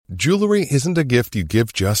Jewelry isn't a gift you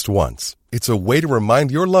give just once. It's a way to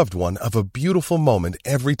remind your loved one of a beautiful moment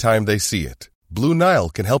every time they see it. Blue Nile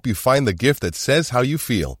can help you find the gift that says how you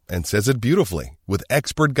feel and says it beautifully, with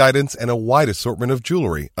expert guidance and a wide assortment of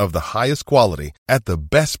jewelry of the highest quality at the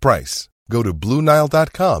best price. Go to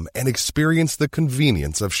BlueNile.com and experience the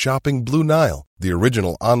convenience of shopping Blue Nile, the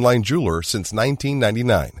original online jeweler since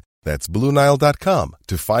 1999. That's BlueNile.com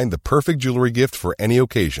to find the perfect jewelry gift for any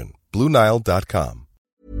occasion. BlueNile.com.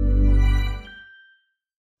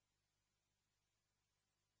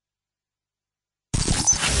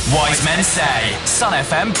 Wise Men Say, Sun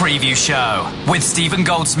FM Preview Show with Stephen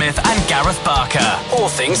Goldsmith and Gareth Barker. All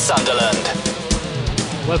things Sunderland.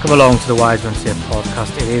 Welcome along to the Wise Men Say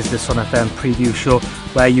podcast. It is the Sun FM Preview Show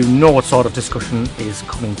where you know what sort of discussion is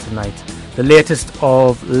coming tonight. The latest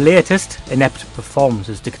of latest inept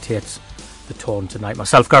performances dictates the tone tonight.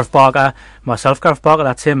 Myself, Gareth Barker,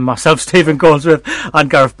 that's him. Myself, Stephen Goldsmith, and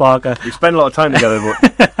Gareth Barker. We spend a lot of time together,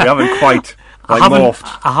 but we haven't quite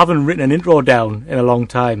morphed. I haven't written an intro down in a long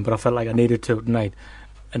time, but I felt like I needed to tonight,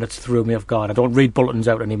 and it's threw me off guard. I don't read bulletins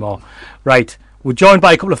out anymore. Right, we're joined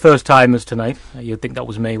by a couple of first-timers tonight. You'd think that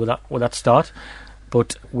was me with that start.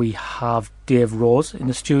 But we have Dave Rose in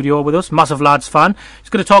the studio with us, massive Lads fan. He's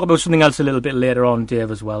going to talk about something else a little bit later on,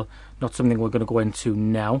 Dave, as well. Not something we're going to go into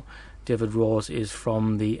now. David Rose is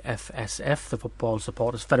from the FSF, the Football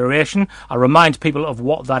Supporters Federation. I remind people of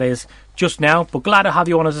what that is just now, but glad to have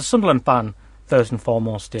you on as a Sunderland fan, first and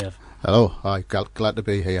foremost, Dave. Hello, hi, glad to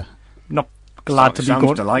be here. Not glad to be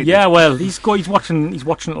going. Delighted. Yeah, well, he's watching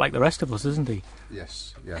it like the rest of us, isn't he?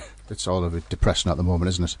 Yes, yeah. It's all a bit depressing at the moment,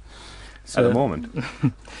 isn't it? At the moment.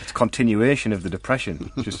 It's continuation of the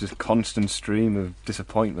depression. Just a constant stream of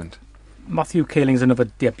disappointment. Matthew Keeling's another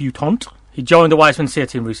debutant. He joined the Wise Men Say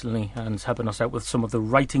team recently and is helping us out with some of the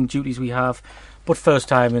writing duties we have, but first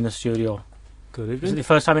time in the studio. Good evening. Is it the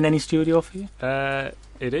first time in any studio for you?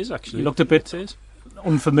 It is, actually. You looked a bit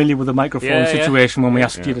unfamiliar with the microphone situation when we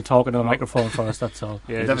asked you to talk into the microphone for us, that's all.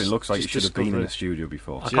 Yeah, it definitely looks like you should have been in the studio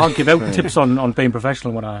before. I can't give out tips on being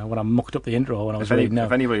professional when I mucked up the intro when I was reading out.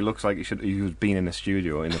 If anybody looks like you've been in the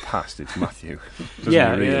studio in the past, it's Matthew.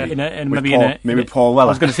 Maybe Paul Weller.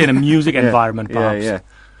 I was going to say in a music environment, perhaps. Yeah.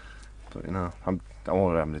 But I'm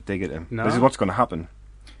already having to dig at him. No. This is what's going to happen.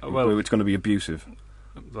 Well, it's going to be abusive.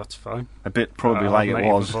 That's fine. A bit probably like it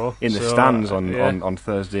was in the stands on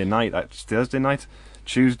Thursday night. That's Thursday night,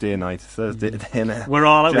 Tuesday night, Thursday dinner. We're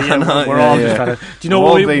all just trying to. Do you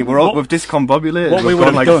know we've discombobulated. We've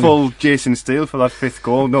gone like full Jason Steele for that fifth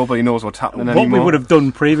goal. Nobody knows what's happening anymore. What we would have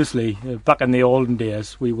done previously, back in the olden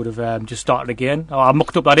days, we would have just started again. I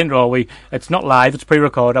mucked up that intro. It's not live; it's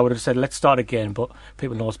pre-recorded. I would have said, "Let's start again," but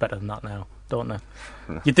people know us better than that now, don't they?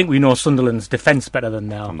 You'd think we know Sunderland's defence better than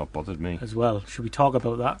now. I'm not bothered, me. As well. Should we talk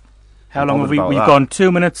about that? How long have we've gone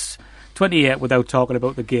 2 minutes 28 without talking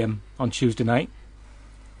about the game on Tuesday night,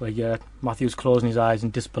 where Matthew's closing his eyes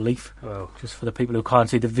in disbelief. Well, just for the people who can't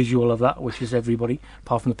see the visual of that, which is everybody,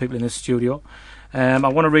 apart from the people in this studio. I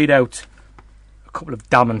want to read out a couple of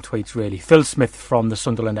damning tweets, really. Phil Smith from the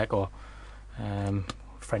Sunderland Echo,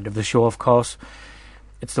 friend of the show, of course.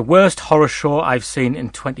 "It's the worst horror show I've seen in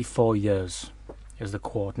 24 years, is the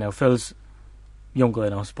quote. Now, Phil's younger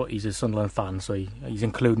than us, but he's a Sunderland fan, so he's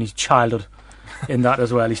including his childhood in that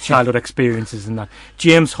as well, his childhood experiences in that.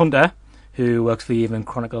 James Hunter, who works for the Evening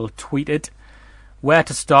Chronicle, tweeted, "Where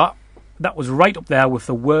to start? That was right up there with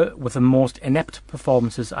the most inept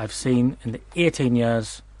performances I've seen in the 18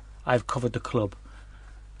 years I've covered the club."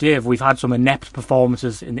 Dave, we've had some inept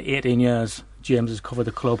performances in the 18 years James has covered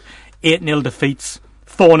the club. 8-0 defeats,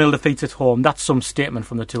 4-0 defeats at home. That's some statement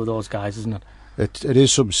from the two of those guys, isn't it? It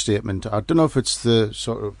is some statement. I don't know if it's the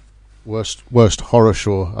sort of worst horror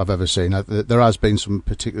show I've ever seen. There has been some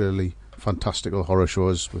particularly fantastical horror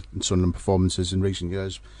shows with Sunderland performances in recent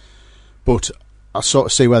years, but I sort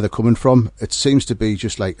of see where they're coming from. It seems to be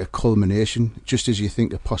just like a culmination. Just as you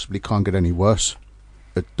think it possibly can't get any worse,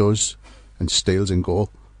 it does, and Steele's in goal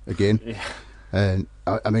again. Yeah. And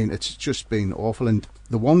I mean, it's just been awful. And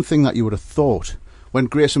the one thing that you would have thought when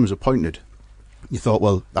Grayson was appointed, you thought,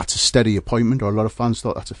 well, that's a steady appointment, or a lot of fans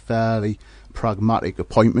thought that's a fairly pragmatic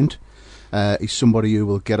appointment. He's somebody who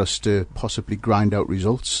will get us to possibly grind out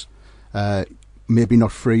results. Maybe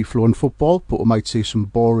not free-flowing football, but we might see some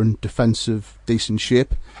boring, defensive, decent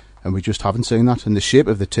shape, and we just haven't seen that. And the shape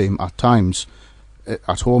of the team, at times,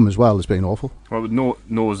 at home as well, has been awful. Well,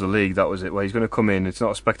 knows the league, that was it. Well, he's going to come in, it's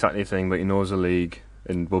not a spectacular thing, but he knows the league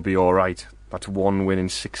and will be alright. That's one win in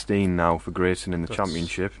 16 now for Grayson in the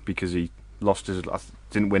Championship, because he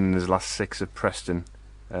didn't win in his last 6 at Preston.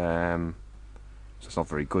 So it's not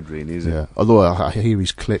very good, really, is it? Yeah. Although I hear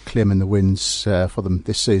he's claiming the wins for them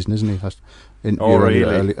this season, isn't he?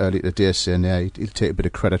 Really? Early today, saying he'll take a bit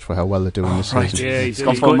of credit for how well they're doing this season. Yeah, He's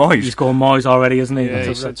gone Moyes already, isn't he? Yeah,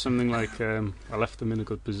 he said something like, I left them in a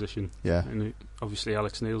good position. Yeah. And obviously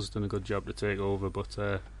Alex Neil's done a good job to take over, but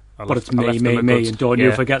it's me, and don't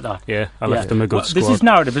you forget that. Yeah, I left them a good squad. This is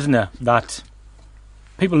narrative, isn't it? That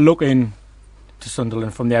people look in to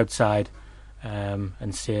Sunderland from the outside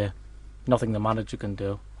and say nothing the manager can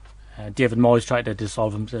do. David Moyes tried to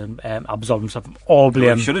absolve himself from all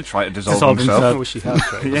blame. He should have tried to dissolve himself. I wish he had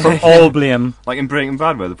tried. From all blame. Like in Breaking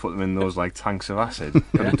Bad, where they put them in those like tanks of acid.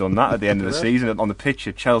 Could have done that at the end of the season on the pitch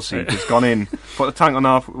at Chelsea. Just gone in, put the tank on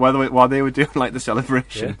half. While they were doing like the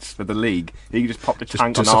celebrations for the league, he just popped the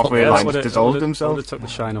tank on halfway line, and dissolved himself. Would have took the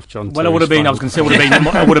shine off John. Well, it would have been. I was going to say,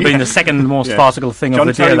 it would have been the second most farcical thing of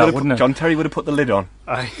the day, wouldn't it? John Terry would have put the lid on.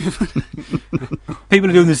 People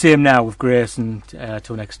are doing the same now with Grayson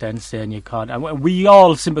to an extent, saying you can't. And we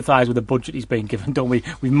all sympathise with the budget he's been given, don't we?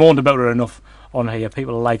 We've moaned about it enough on here.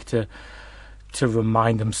 People like to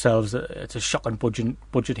remind themselves that it's a shocking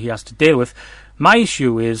budget he has to deal with. My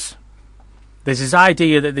issue is there's this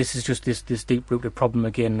idea that this is just this deep-rooted problem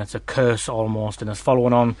again. It's a curse almost, and it's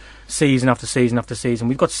following on season after season after season.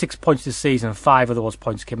 We've got 6 points this season, and 5 of those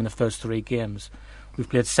points came in the first 3 games. We've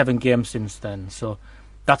played 7 games since then, so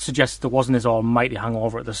that suggests there wasn't this almighty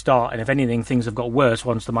hangover at the start, and if anything, things have got worse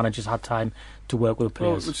once the manager's had time to work with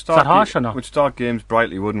players. Is that harsh or not? We'd start games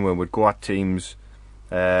brightly, wouldn't we? We'd go at teams,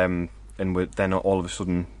 and then all of a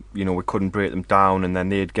sudden, we couldn't break them down, and then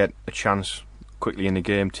they'd get a chance quickly in the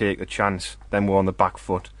game, take the chance, then we're on the back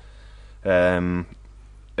foot. But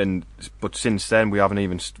since then, we haven't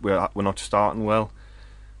even we're not starting well.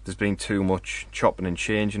 There's been too much chopping and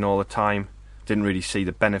changing all the time. Didn't really see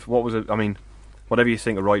the benefit. What was it? I mean, whatever you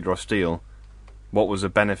think of Reuter or Steele, what was the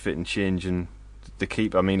benefit in changing the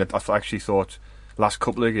keeper? I mean, I actually thought last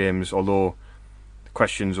couple of games, although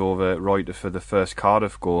questions over Reuter for the first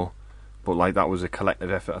Cardiff goal, but like that was a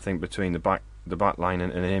collective effort, I think, between the back line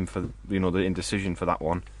and him for the indecision for that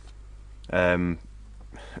one. Then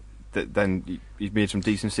he made some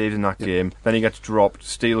decent saves in that game. Then he gets dropped.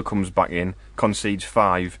 Steele comes back in, concedes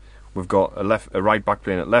 5. We've got a right back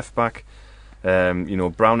playing at left back.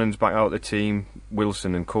 Browning's back out of the team.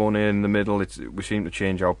 Wilson and Cornet in the middle. We seem to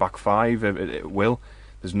change our back 5. It will.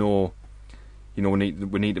 There's no. We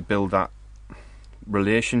need to build that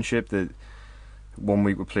relationship. That 1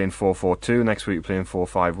 week we're playing 4-4-2. Next week we're playing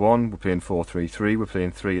 4-5-1. We're playing 4-3-3. We're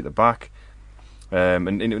playing 3 at the back. And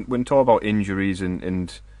when we talk about injuries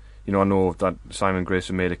and I know that Simon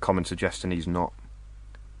Grayson made a comment suggesting he's not.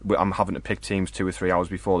 I'm having to pick teams 2 or 3 hours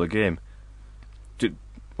before the game. Do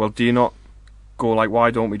you not go like,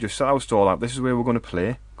 why don't we just set our stall out? This is where we're going to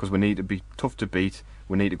play, because we need to be tough to beat.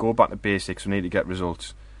 We need to go back to basics. We need to get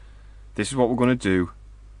results. This is what we're going to do.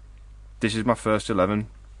 This is my first 11.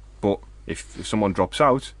 But if someone drops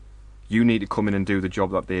out, you need to come in and do the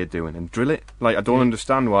job that they're doing and drill it. Like, I don't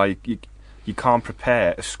understand why you can't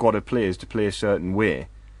prepare a squad of players to play a certain way,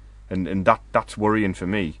 and that's worrying for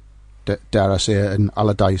me. Dare I say, an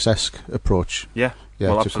Allardyce-esque approach. Yeah,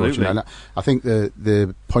 well, absolutely. And I think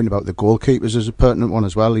the point about the goalkeepers is a pertinent one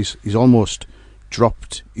as well. He's almost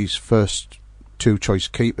dropped his first 2 choice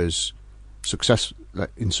keepers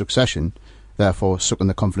in succession, therefore sucking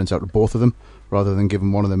the confidence out of both of them, rather than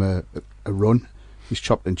giving one of them a run. He's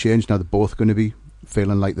chopped and changed. Now they're both going to be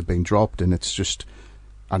feeling like they've been dropped, and it's just,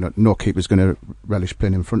 no keeper's going to relish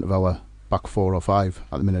playing in front of our back 4 or 5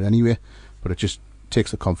 at the minute anyway, but it just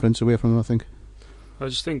takes the confidence away from them, I think. I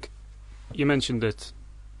just think you mentioned that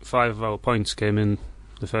 5 of our points came in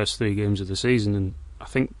the first 3 games of the season, and I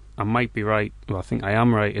think I might be right. Well, I think I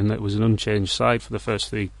am right in that it was an unchanged side for the first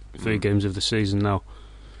three games of the season. Now,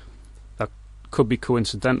 that could be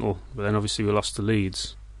coincidental, but then obviously we lost to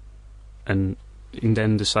Leeds, and he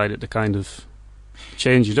then decided to kind of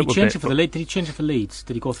change it up a bit. Did he change it for Leeds?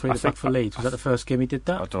 Did he go 3 at the back for Leeds? Was that the first game he did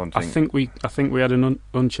that? I don't think. I think we had an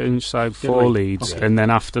unchanged side for Leeds, and then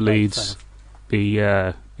after Leeds, he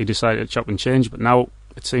decided to chop and change. But now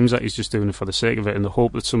it seems like he's just doing it for the sake of it, in the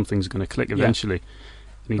hope that something's going to click eventually.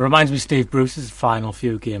 It reminds me of Steve Bruce's final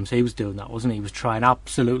few games. He was doing that, wasn't he? He was trying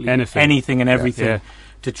absolutely anything and everything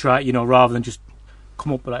to try, rather than just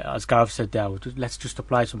come up, like, as Gareth said there, let's just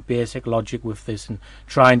apply some basic logic with this and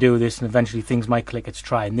try and do this, and eventually things might click. It's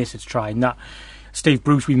trying this, it's trying that. Steve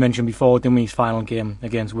Bruce, we mentioned before, didn't we, his final game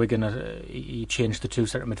against Wigan, he changed the 2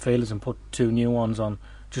 centre midfielders and put 2 new ones on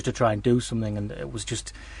just to try and do something, and it was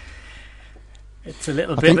just... It's a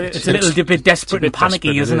little bit desperate and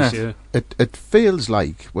panicky, isn't it? Yeah. It feels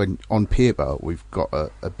like, when on paper we've got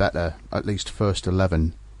a better, at least first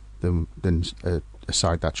 11 than a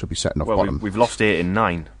side that should be setting off well, bottom. we've lost 8 in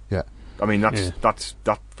 9. Yeah. I mean,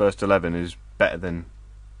 that first 11 is better than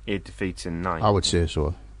 8 defeats in 9. I would say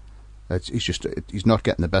so. He's not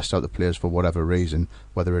getting the best out of the players for whatever reason,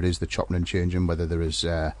 whether it is the chopping and changing, whether there is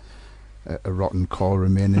a rotten core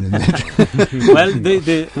remaining in there.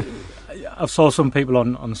 Well, I saw some people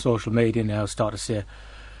on social media now start to say,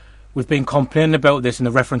 we've been complaining about this, and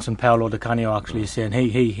the reference on Paolo Di Canio actually is saying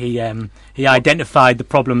he identified the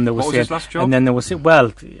problem they were What was saying, his last job? and then they were saying,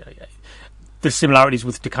 well, the similarities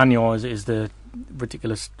with Di Canio is the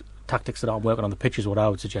ridiculous tactics that aren't working on the pitch is what I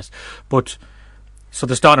would suggest. But so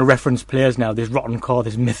they're starting to reference players now, this rotten core,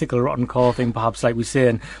 this mythical rotten core thing, perhaps, like we're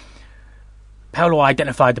saying. Paolo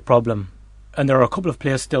identified the problem, and there are a couple of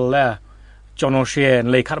players still there. John O'Shea and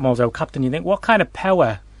Lee Cattermore's our captain. You think, what kind of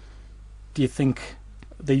power do you think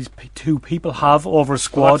these two people have over a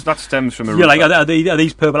squad? Well, that stems from a are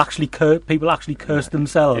these people actually curse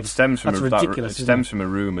themselves? It stems from ridiculous. It stems from a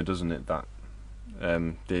rumour, doesn't it, that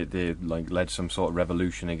they like led some sort of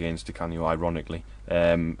revolution against Di Canio, ironically,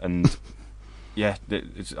 and yeah,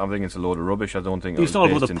 I think it's a load of rubbish. I don't think they used to all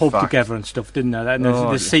go to the pub together and stuff, didn't they? And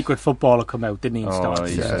the secret footballer come out, didn't he? And start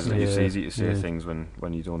it's easy to say things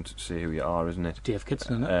when you don't say who you are, isn't it? Dave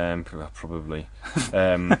Kitson, isn't it? Probably.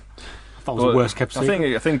 I thought it was the worst kept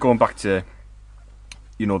secret. I think going back to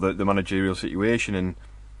the managerial situation, and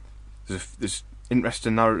there's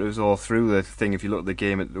interesting narratives all through the thing. If you look at the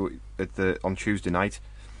game on Tuesday night,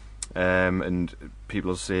 and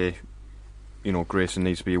people say, Grayson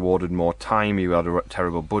needs to be awarded more time. He had a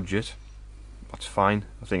terrible budget. That's fine.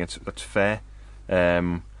 I think that's fair.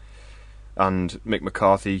 And Mick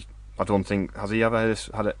McCarthy, I don't think has he ever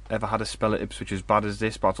had a spell at Ipswich as bad as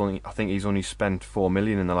this. But I think he's only spent $4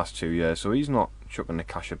 million in the last 2 years, so he's not chucking the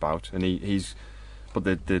cash about. And he's. But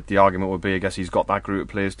the argument would be, I guess, he's got that group of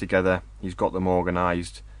players together. He's got them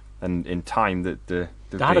organised, and in time that they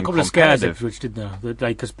had a couple of scares at Ipswich, didn't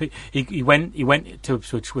they? Because he went to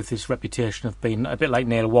Ipswich with this reputation of being a bit like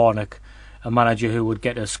Neil Warnock, a manager who would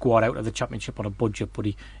get a squad out of the Championship on a budget. But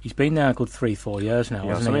he's been there a good 3-4 years now,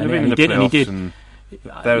 hasn't he? And he did.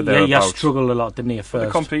 He has struggled a lot, didn't he? At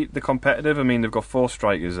first, they're competitive. I mean, they've got 4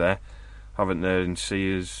 strikers there, haven't they? And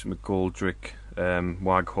Sears, McGoldrick,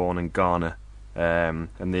 Waghorn, and Garner, and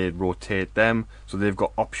they rotate them, so they've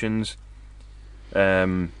got options.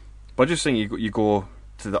 But I just think you go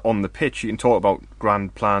to on the pitch, you can talk about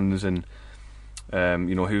grand plans and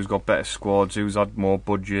who's got better squads, who's had more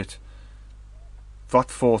budget. That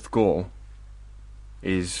 4th goal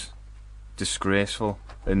is disgraceful,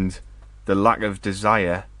 and the lack of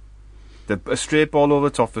desire. A straight ball over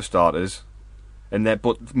the top for starters, but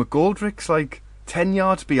McGoldrick's like 10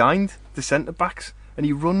 yards behind the centre backs, and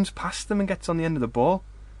he runs past them and gets on the end of the ball,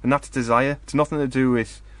 and that's desire. It's nothing to do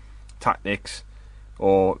with tactics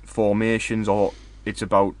or formations, or it's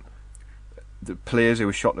about the players who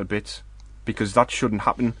are shot to bits, because that shouldn't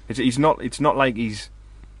happen. It's not like he's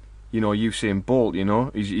Usain Bolt.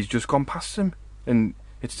 He's just gone past him, and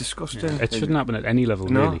it's disgusting. Yeah, it shouldn't happen at any level,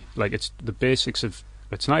 no. Really. Like, it's the basics of.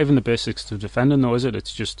 It's not even the basics of defending, though, is it?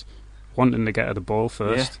 It's just wanting to get at the ball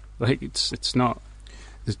first. Yeah. Like, it's not.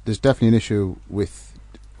 There's definitely an issue with.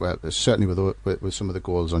 Well, certainly with some of the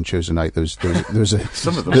goals on Tuesday night, there was a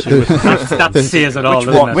some of them. That says it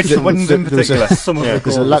all. Which ones in particular? Some of the goals.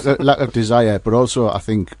 There's a lack of desire, but also I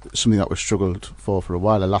think something that was struggled for a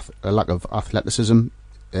while, a lack of athleticism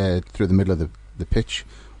through the middle of the pitch.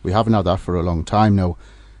 We haven't had that for a long time now.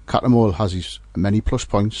 Cattermole has his many plus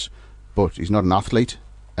points, but he's not an athlete,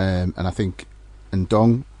 and I think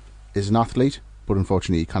Ndong is an athlete, but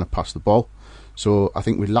unfortunately he kind of passed the ball. So I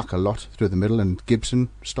think we lack a lot through the middle, and Gibson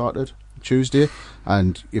started Tuesday,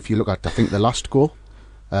 and if you look at, I think, the last goal,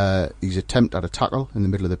 his attempt at a tackle in the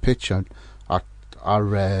middle of the pitch, I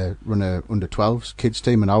run a under-12s kids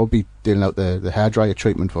team, and I would be dealing out the hairdryer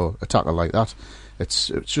treatment for a tackle like that. It's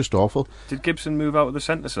just awful. Did Gibson move out of the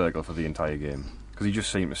centre circle for the entire game? Because he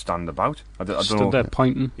just seemed to stand about. I don't know. Stood there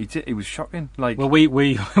pointing. He was shocking. Like, well, we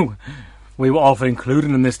were all for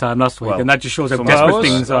including him this time last week, and that just shows how desperate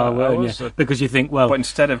things are. Because you think, well, but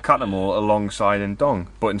instead of Cattermole alongside Ndong,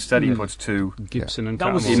 but instead he puts 2 Gibson and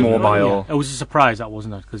that was immobile. It was a surprise, that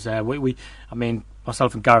wasn't it? Because I mean,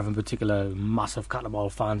 myself and Gareth in particular, massive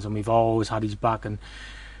Cattermole fans, and we've always had his back and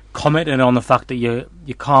commented on the fact that you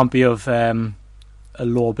can't be of a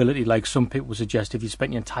low ability like some people suggest if you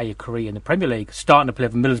spent your entire career in the Premier League, starting to play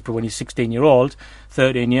for Middlesbrough when you're 16-year-old,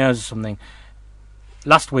 13 years or something.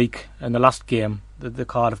 Last week, in the last game, the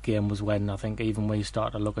Cardiff game, was when I think even we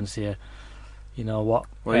started to look and say, you know what?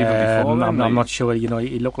 Well, even before then, I'm not sure. He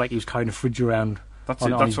looked like he was carrying a fridge around. That's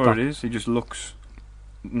what it is. He just looks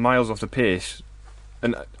miles off the pace,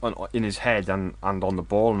 in his head and on the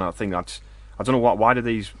ball, and I think I don't know why do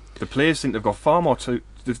the players think they've got far more to.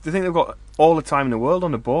 They think they've got all the time in the world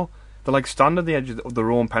on the ball. They're like stand at the edge of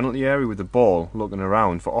their own penalty area with the ball, looking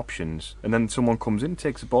around for options, and then someone comes in,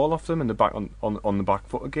 takes the ball off them, and they're back on the back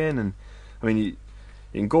foot again. And I mean, you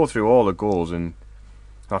can go through all the goals, and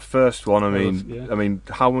that first one. I mean,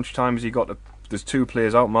 how much time has he got? There's two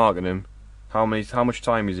players out marking him. How much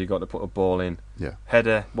time has he got to put a ball in? Yeah.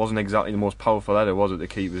 Header wasn't exactly the most powerful header, was it? The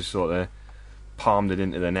keeper sort of palmed it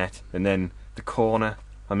into the net, and then the corner.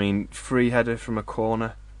 I mean, free header from a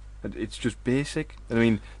corner. It's just basic. I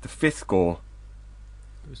mean, the fifth goal.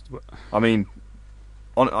 I mean,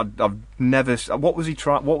 I've never. What was he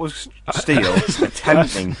trying? What was Steele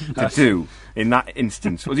attempting to do in that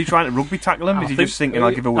instance? Was he trying to rugby tackle him? Is he just thinking,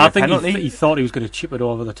 "I'll give away a penalty"? He thought he was going to chip it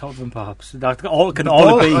over the top of him. Perhaps all it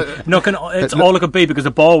could be because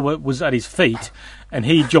the ball was at his feet and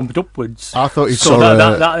he jumped upwards. I thought he saw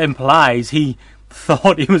that implies he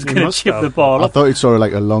thought he was going to chip the ball. I thought he saw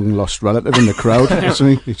like a long lost relative in the crowd or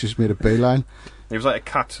something. He just made a beeline. He was like a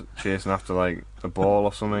cat chasing after like a ball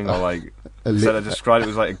or something, or like instead I described it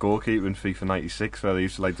was like a goalkeeper in FIFA 96 where they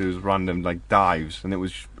used to like do those random like dives, and it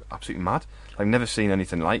was absolutely mad. I've never seen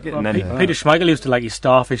anything like it. Well, and then Peter Schmeichel used to like his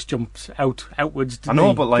starfish jumps outwards. I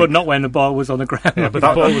know, but not when the ball was on the ground. Yeah, but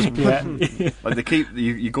the ball was like they keep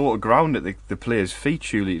you go to ground at the player's feet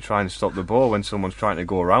surely to try and stop the ball when someone's trying to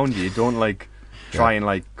go around you. You don't like. Try and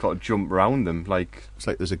like kind of jump around them like it's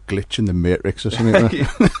like there's a glitch in the Matrix or something.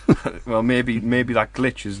 Well, maybe that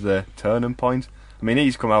glitch is the turning point. I mean,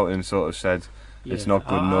 he's come out and sort of said it's not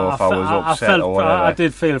good enough. I was upset or whatever. I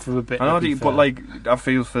did feel for a bit. But like I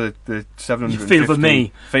feel for the 750. Feel for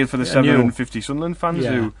me. Feel for the 750 Sunderland fans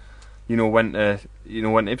who, went to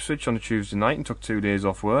Ipswich on a Tuesday night and took 2 days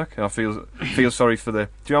off work. And I feel sorry for the.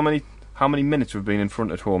 Do you know how many minutes we've been in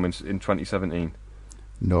front at home in 2017?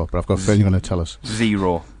 No, but I've got a feeling you're going to tell us.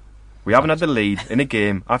 0. We haven't had the lead in a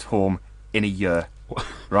game at home in a year,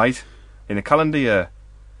 right? In a calendar year.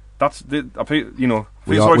 That's the.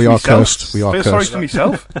 We are cursed. We are cursed. Sorry for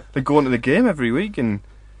myself. They go into the game every week, and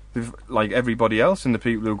like everybody else, and the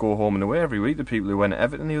people who go home and away every week, the people who went to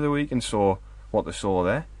Everton the other week and saw what they saw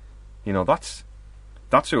there.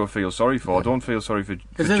 That's who I feel sorry for. I don't feel sorry for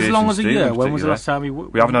Jason as long as a year. When was the last time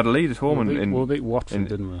we haven't had a lead at home? We beat Watford,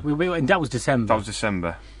 didn't we? And that was December. That was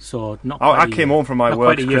December. So not. I came home from my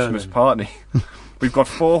work's Christmas party. We've got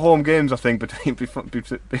 4 home games, I think,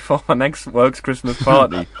 before my next work's Christmas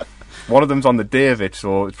party. One of them's on the day of it,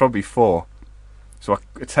 so it's probably 4. So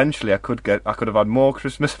potentially I could have had more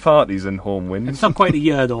Christmas parties than home wins. It's not quite a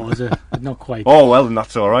year though, is it? Not quite. Oh well, then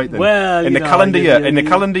that's all right then. Well, in the calendar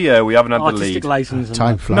year, we haven't had the lead. Artistic license.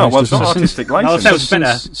 Time flies. No, well, it's not artistic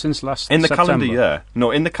license. Since last in the September. calendar year.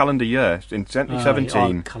 No, in the calendar year in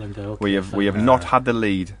 2017, we have not had the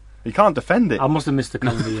lead. You can't defend it. I must have missed the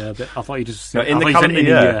calendar year, but I thought you just said in the calendar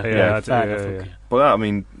year. Yeah. But that, I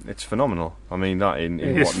mean, it's phenomenal. I mean, that in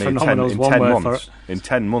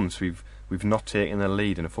 10 months we've not taken the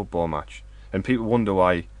lead in a football match, and people wonder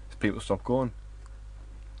why people stop going.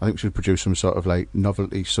 I think we should produce some sort of like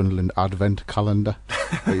novelty Sunderland advent calendar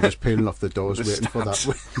where you're just peeling off the doors waiting for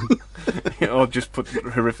that. Or just put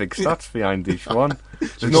horrific stats behind each one.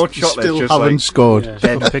 There's no chocolate. Still just haven't scored.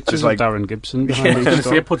 Dead pictures of Darren Gibson behind each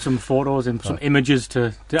one. Put some photos and some images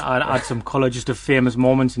to add some colour, just of famous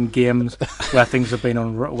moments in games where things have been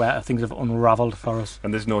unravelled for us.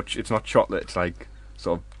 And there's it's not chocolate. It's like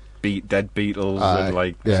sort of dead beetles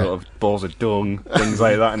and sort of balls of dung, things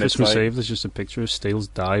like that. And Christmas Eve, there's just a picture of Steele's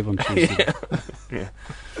dive on Tuesday. Yeah.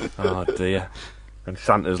 Oh dear. And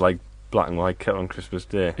Santa's like black and white kit on Christmas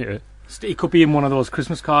Day. Yeah. It could be in one of those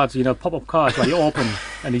Christmas cards, pop-up cards where you open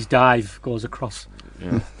and his dive goes across.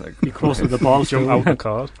 Yeah. You're close to the ball. Jump out the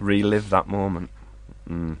card. Relive that moment.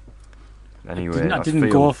 Anyway, I didn't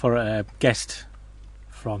go for a guest.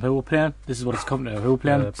 From who we're playing? This is what it's come to. Who we're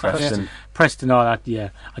playing? Preston. All that. Yeah,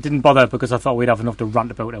 I didn't bother because I thought we'd have enough to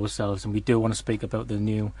rant about ourselves, and we do want to speak about the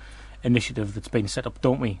new initiative that's been set up,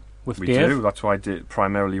 don't we? With we Dave. Do. That's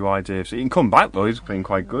primarily why Dave. So he can come back though. He's been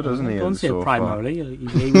quite good, hasn't he? Don't say primarily.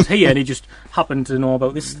 He was here and he just happened to know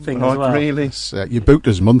about this thing as well. Really? You booked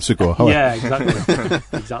us months ago. Yeah, exactly.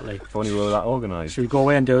 Exactly. If only we were that organised. Should we go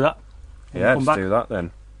away and do that? Yeah, let's do that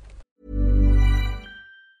then.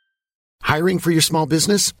 Hiring for your small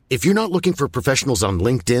business? If you're not looking for professionals on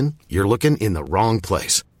LinkedIn, you're looking in the wrong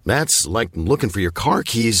place. That's like looking for your car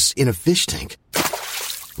keys in a fish tank.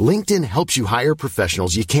 LinkedIn helps you hire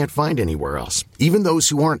professionals you can't find anywhere else, even those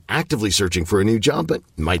who aren't actively searching for a new job but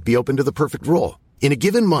might be open to the perfect role. In a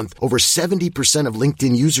given month, over 70% of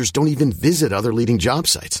LinkedIn users don't even visit other leading job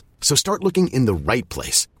sites. So start looking in the right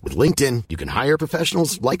place. With LinkedIn, you can hire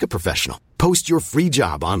professionals like a professional. Post your free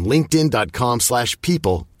job on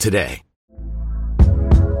linkedin.com/people today.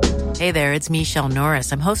 Hey there, it's Michelle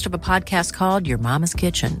Norris. I'm host of a podcast called Your Mama's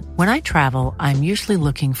Kitchen. When I travel, I'm usually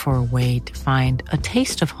looking for a way to find a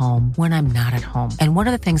taste of home when I'm not at home. And one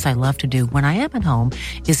of the things I love to do when I am at home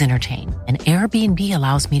is entertain. And Airbnb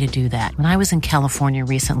allows me to do that. When I was in California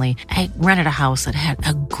recently, I rented a house that had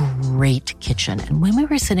a great kitchen. And when we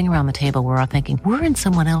were sitting around the table, we're all thinking, we're in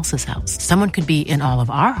someone else's house. Someone could be in all of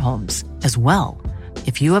our homes as well.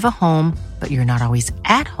 If you have a home, but you're not always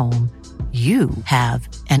at home, you have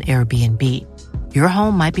an Airbnb. Your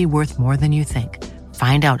home might be worth more than you think.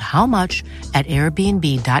 Find out how much at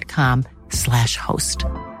airbnb.com/host.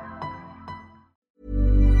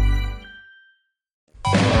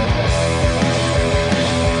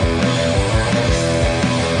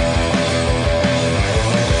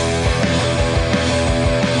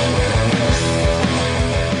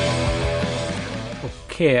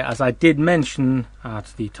 Okay, as I did mention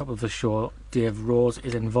at the top of the show, Dave Rose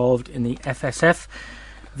is involved in the FSF.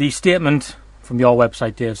 The statement from your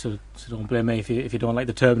website, Dave, so don't blame me if you don't like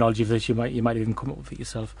the terminology of this. You might even come up with it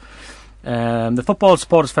yourself. The Football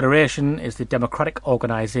Supporters Federation is the democratic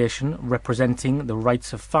organisation representing the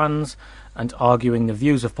rights of fans and arguing the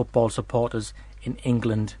views of football supporters in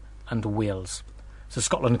England and Wales. So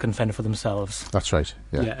Scotland can fend for themselves. That's right,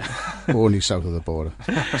 yeah. Only south of the border,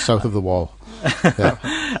 south of the wall. Yeah.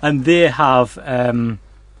 And they have,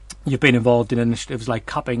 you've been involved in initiatives like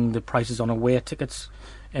capping the prices on away tickets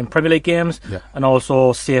in Premier League games, and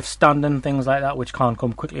also safe standing, things like that, which can't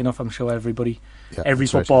come quickly enough. I'm sure every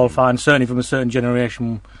football fan, certainly from a certain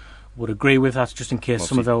generation, would agree with that, just in case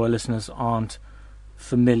some of our listeners aren't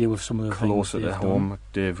familiar with some of the things. Closer to home,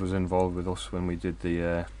 Dave was involved with us when we did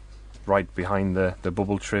the... right behind the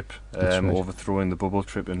bubble trip, overthrowing the bubble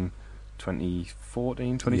trip in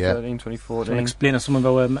 2013, 2014. So explain to some of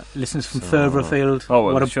our listeners from further afield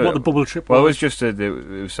what the bubble trip was. Well, it was just it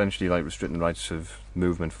was essentially like restricting the rights of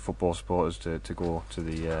movement for football supporters to go to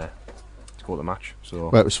the match. So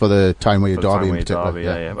it was for the Tyne-Wear Derby in particular.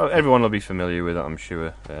 Yeah. Well, everyone will be familiar with it, I'm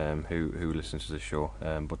sure, who listens to the show.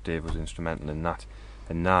 But Dave was instrumental in that,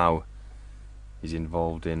 and now he's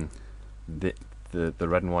involved in the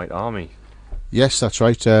Red and White Army. Yes, that's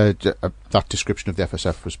right. That description of the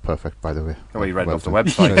FSF was perfect, by the way. Oh, you read it off the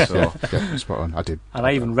website, so yeah, spot on. I did. And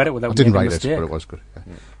I even read it without. I didn't write mistake. it, but it was good.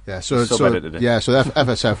 So the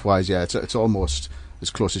FSF wise, it's almost as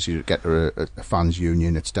close as you get to a fans'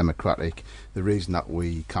 union. It's democratic. The reason that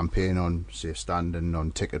we campaign on safe standing,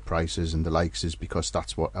 on ticket prices and the likes, is because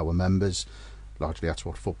that's what our members. Largely, that's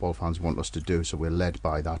what football fans want us to do. So we're led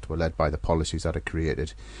by that. We're led by the policies that are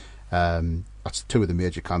created. That's two of the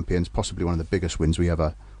major campaigns, possibly one of the biggest wins we've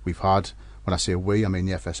had. When I say we, I mean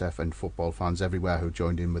the FSF and football fans everywhere who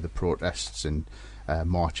joined in with the protests and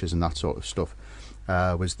marches and that sort of stuff.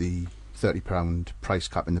 Was the £30 price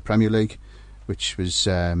cap in the Premier League, which was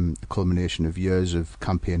a culmination of years of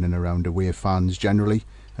campaigning around away fans generally,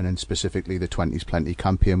 and then specifically the 20s Plenty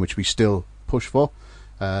campaign, which we still push for.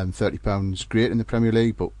 £30 great in the Premier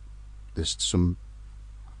League, but there's some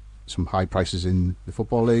high prices in the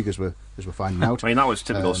Football League, as we're finding out. I mean, that was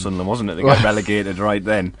typical Sunderland, wasn't it? They got relegated right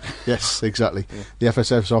then. Yes, exactly. Yeah. The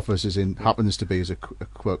FSF's office happens to be as a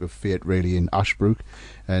quirk of fate, really, in Ashbrook,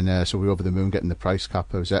 and so we were over the moon getting the price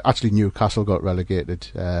cap. It was actually Newcastle got relegated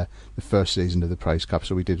the first season of the price cap,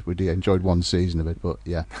 so we enjoyed one season of it, but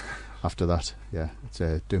after that, it's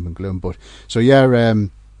doom and gloom. But so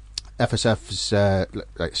FSF is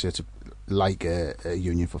like I say, it's like a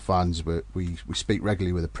union for fans. We speak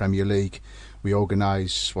regularly with the Premier League. We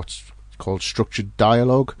organise what's called structured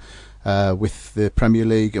dialogue with the Premier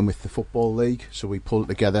League and with the Football League. So we pull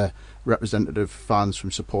together representative fans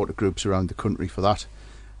from supporter groups around the country for that,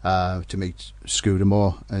 to meet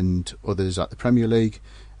Scudamore and others at the Premier League,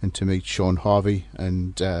 and to meet Sean Harvey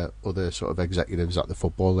and other sort of executives at the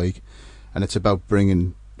Football League. And it's about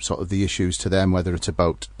bringing sort of the issues to them, whether it's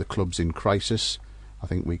about the clubs in crisis. I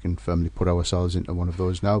think we can firmly put ourselves into one of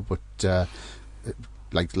those now, but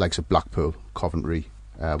likes of Blackpool, Coventry,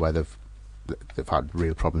 where they've had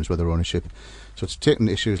real problems with their ownership. So it's taking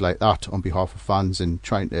issues like that on behalf of fans and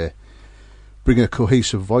trying to bring a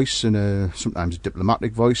cohesive voice and sometimes a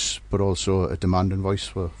diplomatic voice, but also a demanding voice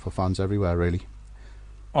for fans everywhere, really.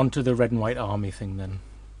 On to the Red and White Army thing then.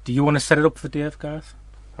 Do you want to set it up for Dave, Gareth?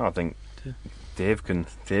 I think Dave can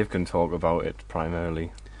talk about it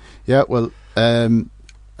primarily. Yeah, well,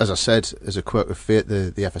 as I said, as a quirk of fate,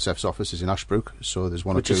 the FSF's office is in Ashbrook, so there's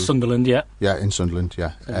one Which or two. is Sunderland, yeah. Yeah, in Sunderland,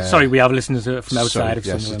 yeah. Sorry, we have listeners from outside of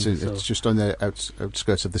yes, Sunderland. It's just on the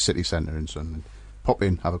outskirts of the city centre in Sunderland. Pop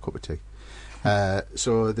in, have a cup of tea.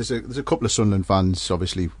 So there's a couple of Sunderland fans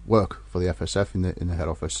obviously work for the FSF in the head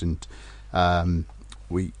office, and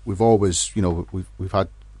we've always, we've had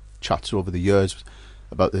chats over the years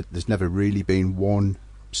about that. There's never really been one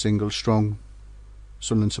single strong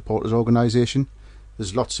Sunderland supporters organisation.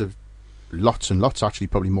 There's lots and lots, actually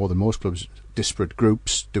probably more than most clubs, disparate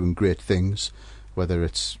groups doing great things, whether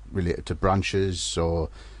it's related to branches or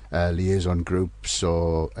liaison groups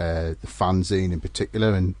or the fanzine in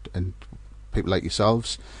particular, and people like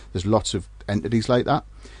yourselves. There's lots of entities like that.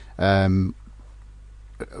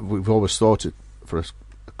 We've always thought for a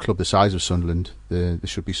club the size of Sunderland, there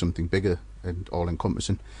should be something bigger and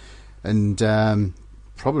all-encompassing. And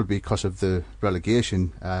probably because of the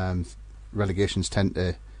relegation, relegations tend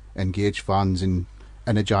to engage fans and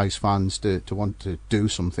energise fans to want to do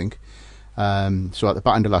something. So at the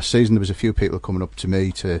back end of last season, there was a few people coming up to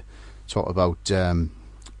me to talk about,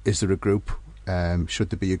 is there a group? Should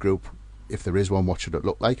there be a group? If there is one, what should it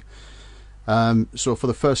look like? So for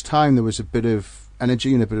the first time, there was a bit of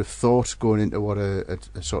energy and a bit of thought going into what a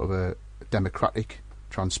sort of a democratic,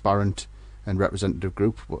 transparent and representative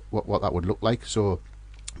group, what that would look like. So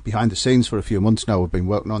behind the scenes for a few months now, we've been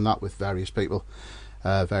working on that with various people,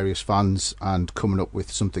 various fans, and coming up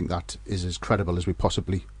with something that is as credible as we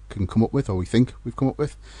possibly can come up with, or we think we've come up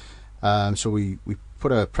with. So we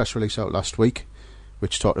put a press release out last week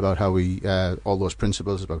which talked about how we all those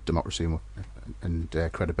principles about democracy and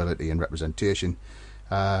credibility and representation.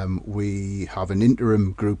 We have an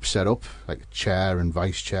interim group set up, like a chair and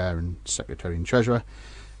vice chair and secretary and treasurer.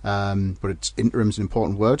 But it's interim's an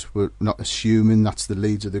important word. We're not assuming that's the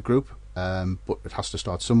leads of the group, but it has to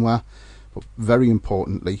start somewhere. But very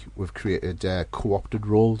importantly, we've created co-opted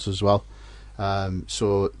roles as well.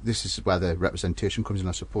 So this is where the representation comes in,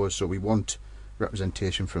 I suppose. So we want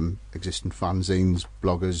representation from existing fanzines,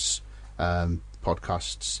 bloggers,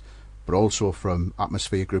 podcasts, but also from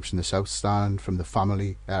atmosphere groups in the South Stand, from the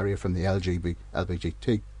family area, from the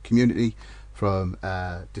LGBT community, from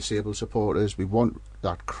disabled supporters. We want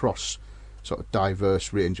that cross sort of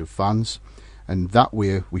diverse range of fans, and that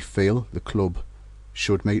way we feel the club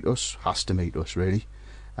should meet us, has to meet us really,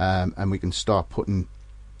 and we can start putting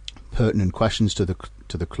pertinent questions to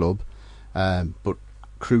the club, but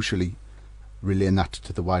crucially relaying that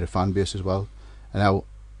to the wider fan base as well. And now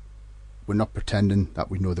we're not pretending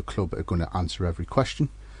that we know the club are going to answer every question.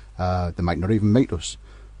 They might not even meet us,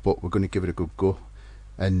 but we're going to give it a good go.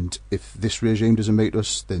 And if this regime doesn't meet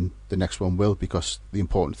us, then the next one will, because the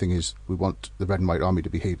important thing is we want the Red and White Army to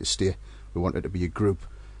be here to stay. We want it to be a group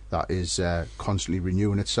that is constantly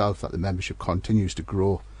renewing itself, that the membership continues to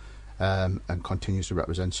grow, and continues to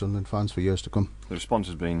represent Sunderland fans for years to come. The response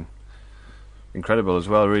has been incredible as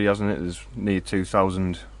well, really, hasn't it? There's near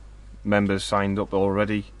 2,000 members signed up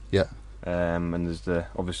already. Yeah. And there's the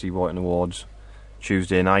obviously Whiting Awards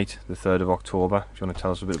Tuesday night, the 3rd of October. Do you want to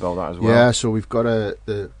tell us a bit about that as well? Yeah, so we've got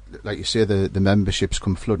like you say, the memberships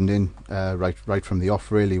come flooding in right from the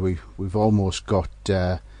off. Really, we've almost got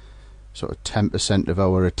sort of 10% of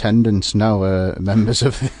our attendance now members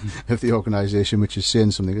of the organisation, which is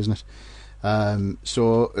saying something, isn't it?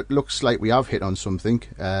 So it looks like we have hit on something,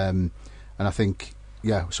 and I think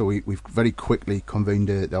so we've very quickly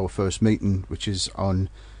convened our first meeting, which is on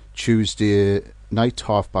Tuesday night,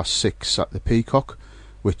 6:30 at the Peacock,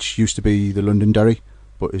 which used to be the Londonderry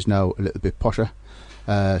but is now a little bit posher.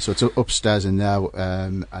 So it's upstairs in now,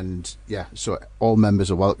 and so all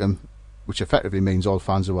members are welcome, which effectively means all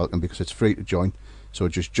fans are welcome because it's free to join. So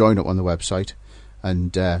just join up on the website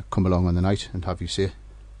and come along on the night and have your say.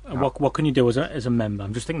 What can you do as a member?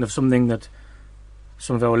 I'm just thinking of something that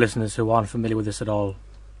some of our listeners who aren't familiar with this at all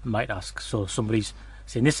might ask. So somebody's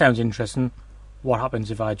saying, this sounds interesting, what happens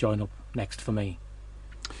if I join up next for me?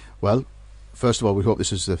 Well, first of all, we hope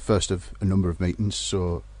this is the first of a number of meetings,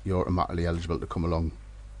 so you're automatically eligible to come along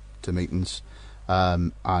to meetings,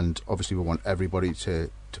 and obviously we want everybody to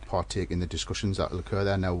partake in the discussions that will occur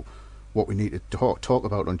there. Now, what we need to talk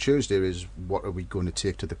about on Tuesday is what are we going to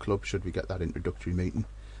take to the club should we get that introductory meeting.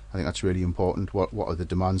 I think that's really important. What are the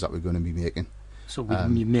demands that we're going to be making? So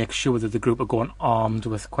we make sure that the group are going armed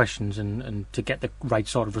with questions and to get the right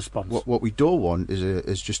sort of response. What we don't want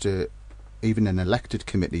is just even an elected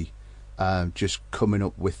committee just coming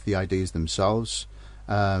up with the ideas themselves.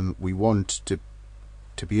 We want to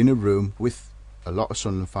be in a room with a lot of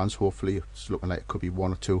Sunderland fans. Hopefully it's looking like it could be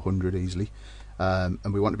 100 or 200 easily,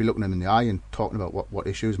 and we want to be looking them in the eye and talking about what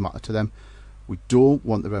issues matter to them. We don't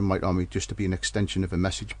want the Red and White Army just to be an extension of a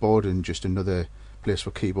message board and just another place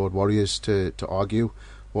for keyboard warriors to argue.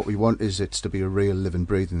 What we want is it to be a real living,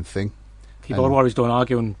 breathing thing. Keyboard warriors don't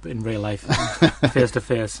argue in real life, face to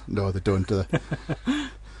face. No, they don't, do they?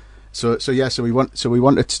 So we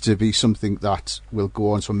want it to be something that will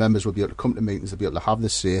go on, so members will be able to come to meetings, they'll be able to have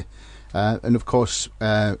this say, and of course,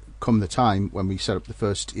 come the time when we set up the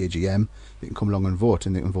first AGM, they can come along and vote,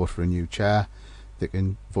 and they can vote for a new chair, they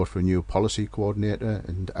can vote for a new policy coordinator,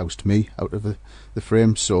 and oust me out of the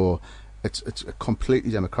frame. So it's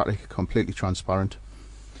completely democratic, completely transparent.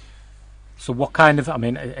 So what kind of, I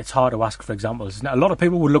mean, it's hard to ask for examples, isn't it? A lot of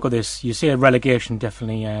people would look at this, you say a relegation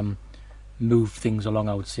definitely move things along,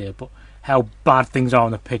 I would say, but how bad things are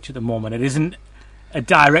on the pitch at the moment, it isn't a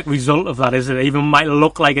direct result of that, is it? It even might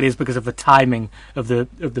look like it is because of the timing of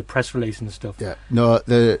the press release and stuff. Yeah, no,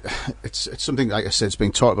 it's something, like I said, it's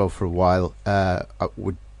been talked about for a while. I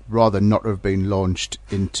would rather not have been launched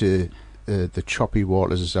into the choppy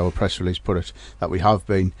waters, as our press release put it, that we have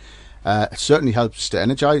been. It certainly helps to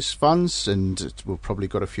energise fans, and we've probably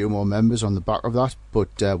got a few more members on the back of that, but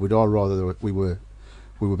we'd all rather that we were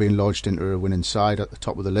being launched into a winning side at the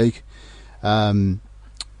top of the league.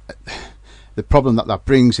 The problem that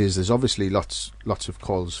brings is there's obviously lots of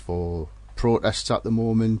calls for protests at the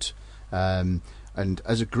moment, and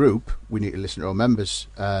as a group we need to listen to our members.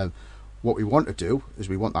 What we want to do is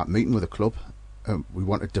we want that meeting with the club, we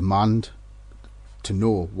want to demand to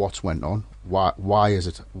know what's went on, why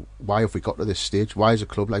have we got to this stage, why has a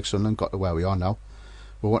club like Sunderland got to where we are now.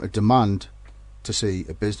 We want to demand to see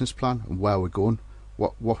a business plan and where we're going,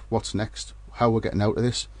 what's next, how we're getting out of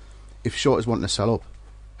this. If Short is wanting to sell up,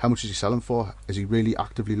 how much is he selling for? Is he really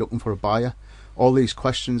actively looking for a buyer? All these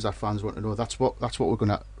questions that fans want to know, that's what we're going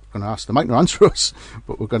to ask. They might not answer us,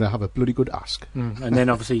 but we're going to have a bloody good ask. And then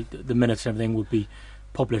obviously the minutes and everything would be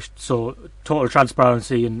published, so total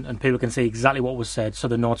transparency, and people can see exactly what was said, so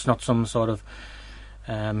they know it's not some sort of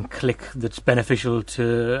click that's beneficial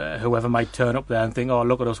to whoever might turn up there and think, oh,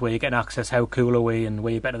 look at us, we're getting access, how cool are we, and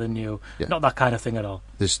we're better than you. Yeah. Not that kind of thing at all.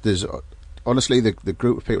 There's honestly, the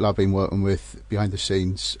group of people I've been working with behind the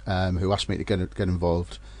scenes, who asked me to get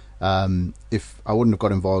involved, if I wouldn't have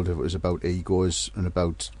got involved if it was about egos and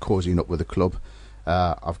about cozying up with the club.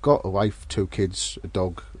 I've got a wife, 2 kids, a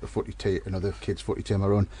dog, a footy team, another kid's footy team of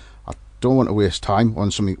my own. I don't want to waste time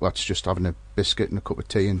on something that's just having a biscuit and a cup of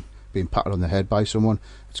tea and being patted on the head by someone.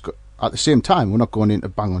 At the same time, we're not going in to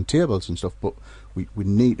bang on tables and stuff, but we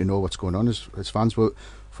need to know what's going on as fans. For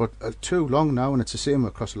too long now, and it's the same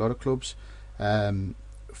across a lot of clubs,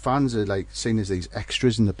 fans are like seen as these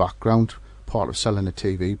extras in the background, part of selling a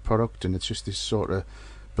TV product, and it's just this sort of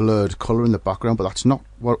blurred colour in the background, but that's not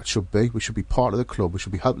what it should be. We should be part of the club, we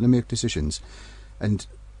should be helping to make decisions. And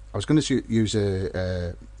I was going to use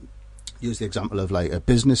the example of like a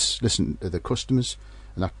business, listen to the customers,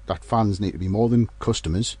 and that fans need to be more than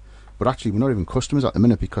customers, but actually we're not even customers at the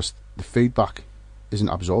minute because the feedback isn't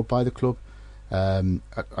absorbed by the club. I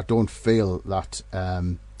don't feel that,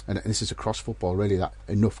 and this is across football really, that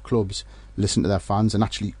enough clubs listen to their fans and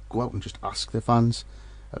actually go out and just ask their fans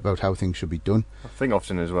about how things should be done. I think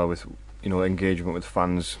often as well with engagement with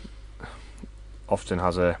fans often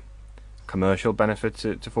has a commercial benefit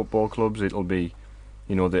to football clubs. It'll be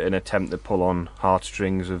an attempt to pull on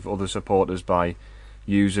heartstrings of other supporters by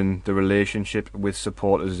using the relationship with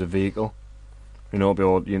supporters as a vehicle.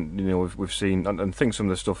 We've seen and think some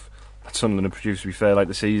of the stuff that Sunderland have produced, to be fair, like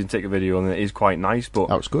the season ticket video, and it is quite nice, but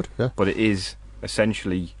that was good, yeah. But it is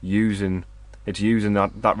essentially using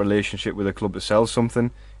that relationship with a club to sell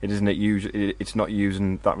something. It's not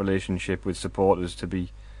using that relationship with supporters to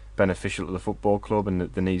be beneficial to the football club, and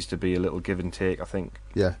there needs to be a little give and take, I think.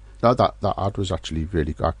 Yeah. No, that ad was actually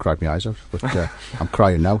really good. I cried my eyes out, but I'm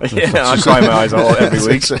crying now. Yeah, I cry my eyes out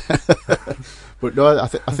every week. But no, I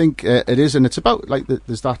think it is, and it's about like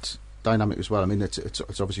there's that dynamic as well. I mean, it's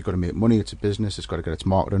obviously got to make money. It's a business. It's got to get its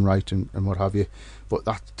marketing right and what have you. But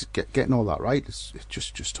getting all that right, it's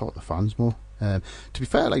just taught the fans more. To be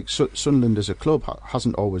fair, like Sunderland as a club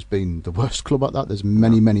hasn't always been the worst club at that. There's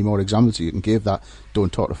many more examples you can give that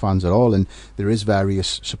don't talk to fans at all, and there is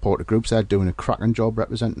various supporter groups there doing a cracking job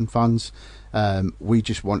representing fans. We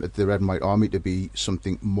just wanted the Red and White Army to be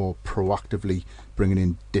something more proactively bringing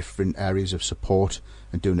in different areas of support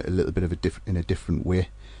and doing it a little bit of in a different way,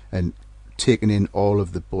 and taking in all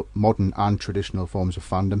of the modern and traditional forms of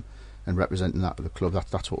fandom and representing that to the club.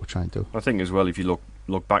 That's what we're trying to do. I think as well, if you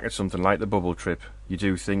look back at something like the bubble trip, you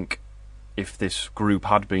do think if this group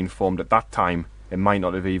had been formed at that time, it might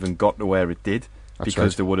not have even got to where it did. That's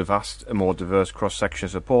because right. They would have asked a more diverse cross-section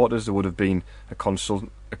of supporters. There would have been a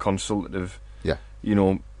consultative,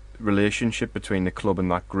 relationship between the club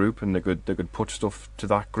and that group, and they could put stuff to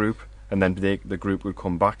that group, and then the group would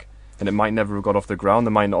come back, and it might never have got off the ground.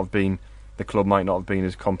 The club might not have been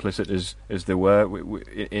as complicit as they were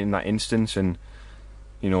in that instance, and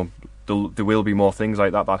there will be more things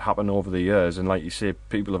like that happen over the years. And like you say,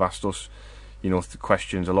 people have asked us, a lot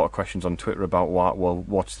of questions on Twitter about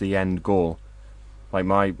what's the end goal. Like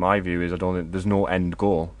my view is, I don't think there's no end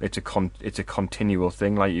goal. It's a continual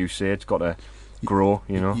thing. Like you say, it's got to grow.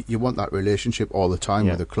 You want that relationship all the time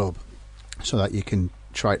with the club, so that you can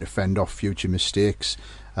try to fend off future mistakes.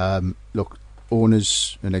 Look,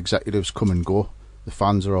 owners and executives come and go. The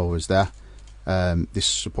fans are always there. This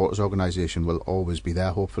supporters organisation will always be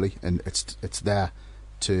there, hopefully, and it's there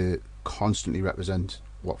to constantly represent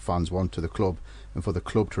what fans want to the club, and for the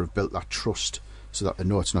club to have built that trust, so that they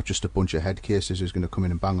know it's not just a bunch of head cases who's going to come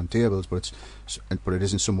in and bang on tables, but it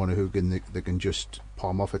isn't someone who they can just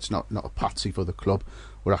palm off. It's not a patsy for the club.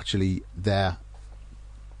 We're actually there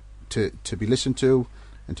to be listened to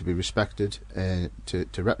and to be respected,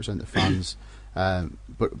 to represent the fans,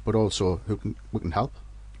 but also we can help.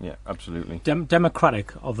 Yeah, absolutely.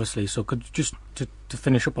 Democratic, obviously. So could just to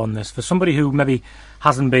finish up on this, for somebody who maybe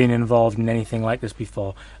hasn't been involved in anything like this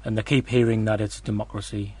before, and they keep hearing that it's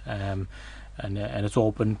democracy, and it's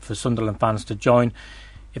open for Sunderland fans to join.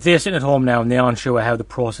 If they're sitting at home now and they aren't sure how the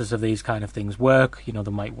process of these kind of things work, they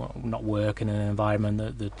might not work in an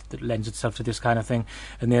environment that lends itself to this kind of thing,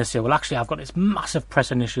 and they say, well, actually, I've got this massive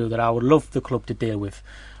pressing issue that I would love the club to deal with.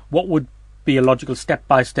 What would be a logical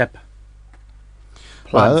step-by-step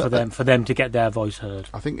plan for them to get their voice heard?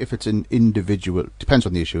 I think if it's an individual, depends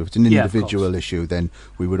on the issue. If it's an individual issue, then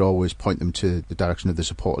we would always point them to the direction of the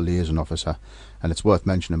supporter liaison officer. And it's worth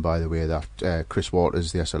mentioning, by the way, that Chris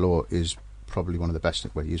Waters, the SLO, is probably one of the best.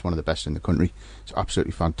 Well, he's one of the best in the country. He's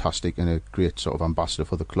absolutely fantastic and a great sort of ambassador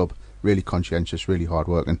for the club. Really conscientious, really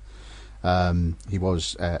hard-working. He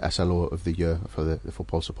was SLO of the year for the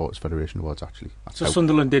Football Supporters Federation Awards, actually. So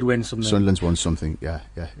Sunderland did win something. Sunderland's won something, yeah.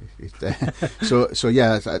 So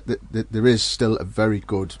yeah, there is still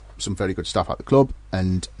some very good staff at the club,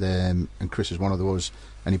 and Chris is one of those.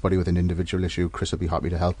 Anybody with an individual issue, Chris will be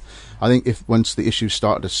happy to help. I think once the issues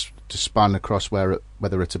start to span across whether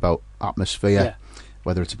it's about atmosphere,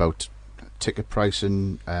 whether it's about ticket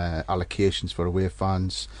pricing, allocations for away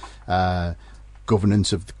fans,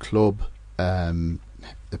 governance of the club,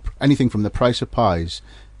 anything from the price of pies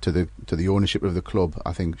to the ownership of the club,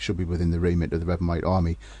 I think should be within the remit of the Red and White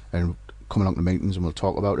Army, and come along to meetings and we'll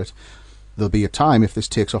talk about it. There'll be a time, if this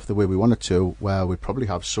takes off the way we want it to, where we probably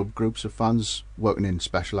have subgroups of fans working in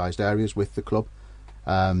specialised areas with the club.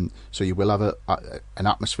 So you will have an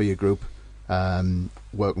atmosphere group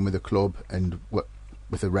working with the club and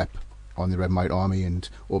with a rep on the Red and White Army and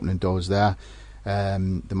opening doors there. There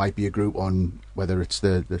might be a group on whether it's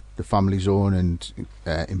the family zone and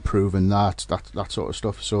improving that sort of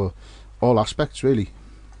stuff. So all aspects, really.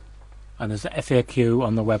 And there's the FAQ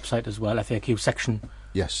on the website as well, FAQ section.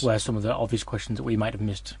 Yes. Where some of the obvious questions that we might have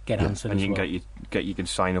missed get answered. And you can can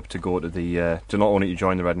sign up to go to to not only to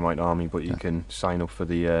join the Red and White Army, but you can sign up for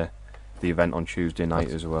the event on Tuesday night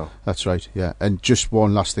as well. That's right. Yeah. And just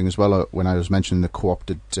one last thing as well. When I was mentioning the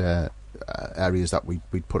co-opted areas that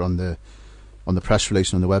we'd put on the press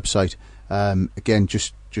release and on the website, again,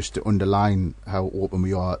 just to underline how open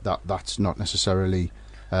we are, that's not necessarily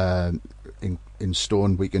in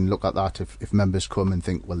stone. We can look at that if members come and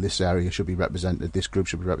think, well, this area should be represented, this group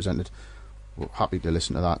should be represented. We're happy to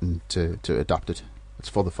listen to that and to adapt it. It's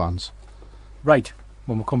for the fans. Right.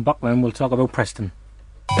 When we come back then, we'll talk about Preston.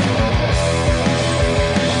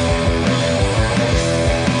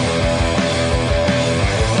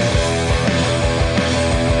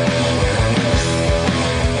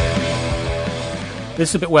 This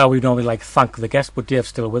is a bit where we normally thank the guest, but Dave's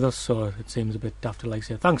still with us, so it seems a bit daft to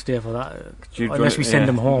say thanks, Dave, for that. Unless we send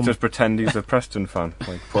him home. Just pretend he's a Preston fan,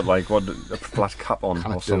 put a flat cap on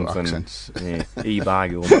or something.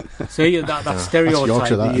 E-bag. See that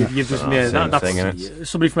stereotype you've just made. That's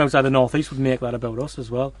somebody from outside the northeast would make that about us as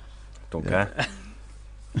well. Don't care.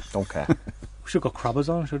 Don't care. We should have got crabbers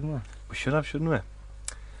on, shouldn't we? We should have, shouldn't we?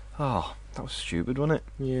 Oh, that was stupid, wasn't it?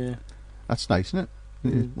 Yeah. That's nice, isn't it?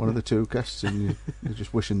 One of the two guests, and you're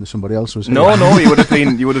just wishing that somebody else was here. No, you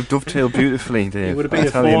would have dovetailed beautifully, Dave. You would have been I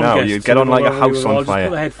tell you now, you'd get on like a house on fire. Just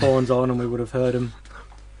put the headphones on, and we would have heard him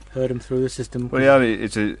through the system. Well, yeah,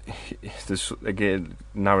 there's again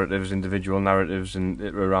individual narratives, and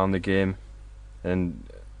around the game, and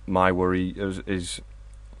my worry is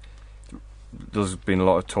there's been a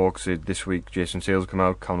lot of talks this week. Jason Sales come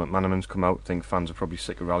out, Cal McManaman's come out. I think fans are probably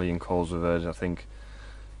sick of rallying calls of hers. I think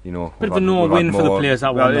You know, bit of a no-win for the players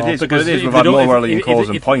that one. It is, because we've had more rallying calls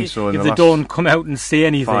and points. So if they don't come out and say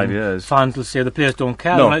anything, 5 years, fans will say the players don't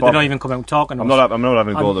care. No, they don't even come out and talk. I'm not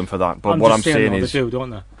having a go at them for that. But what I'm saying is, they do, don't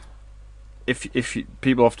they? If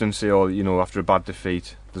people often say, "Oh, you know, after a bad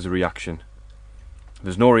defeat, there's a reaction." If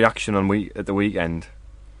there's no reaction at the weekend,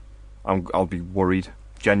 I'll be worried.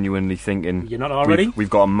 Genuinely thinking, you're not already. We've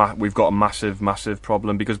got a massive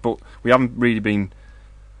problem but we haven't really been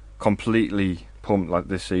completely pumped like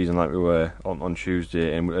this season like we were on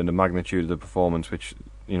Tuesday, and the magnitude of the performance, which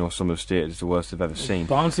you know some have stated is the worst they've ever seen.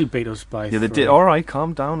 Barnsley beat us by they did. All right,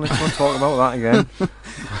 calm down. Let's not talk about that again.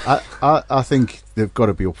 I think they've got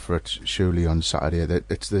to be up for it surely on Saturday.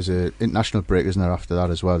 There's a international break, isn't there, after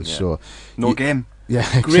that as well? Yeah. So no game.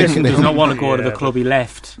 Yeah, Grayson does not want to go to the club he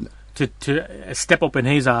left. To step up in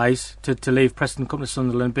his eyes, to leave Preston, come to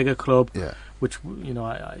Sunderland, bigger club, which you know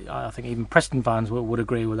I think even Preston fans would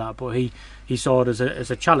agree with that. But he saw it as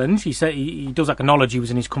a challenge. He said he does acknowledge he was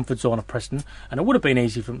in his comfort zone of Preston, and it would have been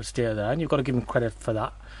easy for him to stay there, and you've got to give him credit for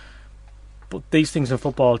that. But these things in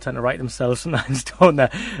football tend to right themselves sometimes, don't they?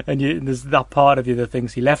 And there's that part of you that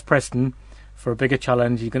thinks he left Preston for a bigger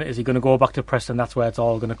challenge. Is he going to go back to Preston? That's where it's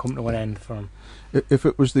all going to come to an end for him. If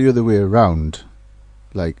it was the other way around,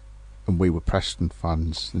 like, and we were Preston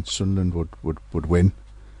fans, then Sunderland would win,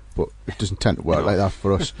 but it doesn't tend to work like that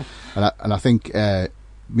for us. And I think my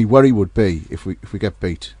worry would be if we get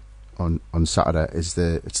beat on Saturday it's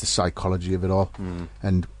the psychology of it all,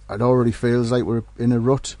 and it already feels like we're in a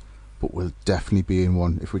rut, but we'll definitely be in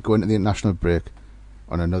one if we go into the international break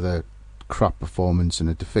on another crap performance and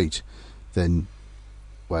a defeat. Then,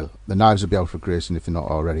 well, the knives will be out for Grayson if they're not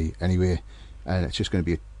already anyway, and it's just going to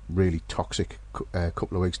be a really toxic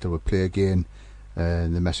couple of weeks till we play again,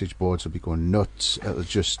 and the message boards will be going nuts. It'll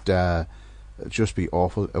just be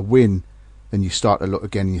awful. A win, then you start to look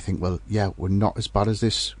again and you think, well, yeah, we're not as bad as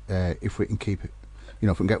this if we can keep it. You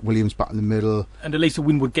know, if we can get Williams back in the middle, and at least a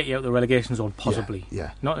win would get you out of the relegation zone, possibly.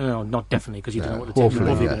 Yeah. Not definitely, because you don't know what the team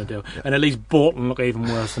above you are going to do. Yeah. And at least Bolton look even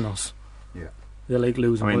worse than us. Yeah, the league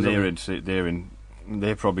losing. I mean,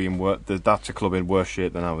 they're probably in worse. That's a club in worse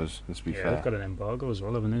shape than ours. Let's be fair. They've got an embargo as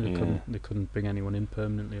well, haven't they? They couldn't bring anyone in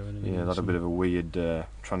permanently or anything. Yeah, that's a bit of a weird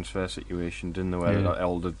transfer situation, didn't they? Where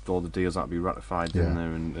all the deals had to be ratified, didn't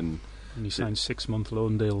there? And you signed 6-month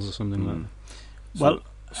loan deals or something like that. Well.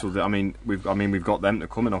 We've got them to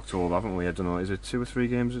come in October, haven't we? I don't know. Is it 2 or 3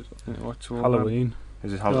 games? October? Halloween.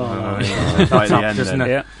 Is it Halloween? Right at the end, isn't it?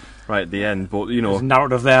 Yeah. Right at the end, but you know, there's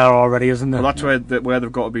narrative there already, isn't there? Well, that's where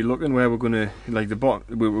they've got to be looking. Where we're going to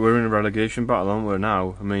we're in a relegation battle, aren't we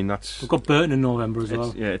now? I mean, we've got Burton in November as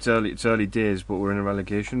well. Yeah, it's early days, but we're in a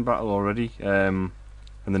relegation battle already, and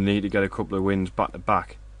they need to get a couple of wins back to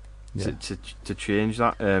back to change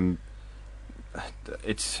that.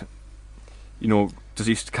 It's, you know,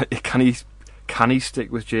 can he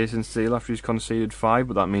stick with Jason Steele after he's conceded 5?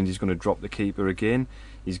 But that means he's going to drop the keeper again.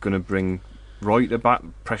 He's going to bring Reuter back.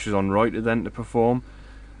 Pressure's on Reuter then to perform.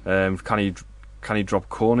 Can he drop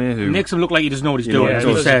Cornet? Who it makes him look like he doesn't know what he's doing. As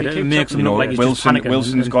you said, it makes him look like he's just panicking.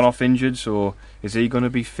 Wilson's gone off injured, so is he going to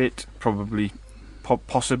be fit? Probably,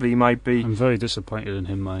 possibly he might be. I'm very disappointed in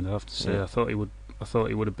him, mind. I have to say, I thought he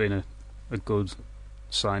would have been a good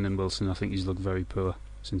signing, Wilson. I think he's looked very poor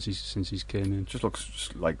since he's came in. Just looks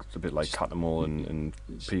like a bit like Catamore and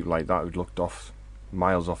people like that who'd looked off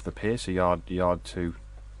miles off the pace, a yard two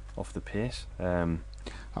off the pace. I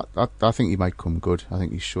think he might come good. I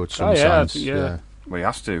think he showed some signs. Yeah. Well, he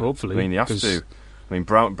has to. Hopefully, I mean, he has to. I mean,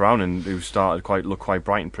 Browning, who looked quite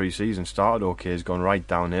bright in pre-season, started okay, has gone right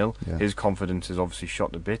downhill. Yeah. His confidence has obviously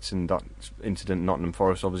shot to bits, and that incident at Nottingham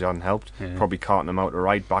Forest obviously hadn't helped. Yeah. Probably carting him out to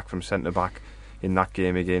right back from centre back in that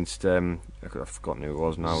game against I've forgotten who it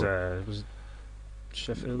was now. Was it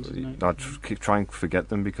Sheffield? I'd keep trying to forget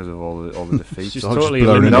them because of all the defeats. It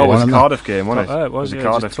was a Cardiff game, wasn't it? It was a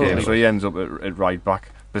Cardiff game. So he ends up at right back.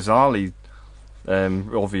 Bizarrely,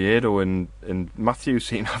 Oviedo and Matthew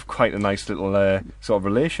seem to have quite a nice little sort of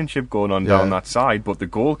relationship going on down that side. But the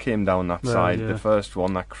goal came down that side, the first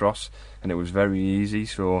one, that cross, and it was very easy.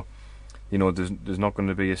 So, you know, there's not going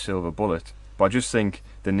to be a silver bullet. But I just think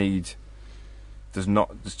there's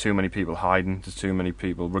too many people hiding. There's too many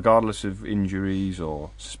people, regardless of injuries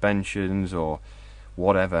or suspensions or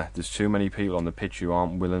whatever. There's too many people on the pitch who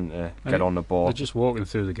aren't willing to get on the ball. They're just walking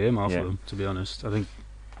through the game after them, to be honest. I think.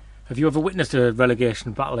 Have you ever witnessed a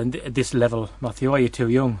relegation battle at this level, Matthew? Or are you too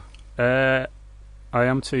young? I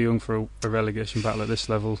am too young for a relegation battle at this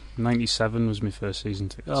level. 97 was my first season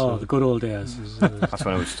ticket. Oh, so the good old days. That's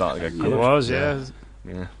when it was starting to get good. It was, yeah.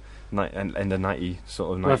 end of 90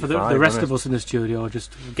 sort of 95. Well, for the rest of us in the studio,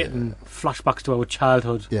 just getting flashbacks to our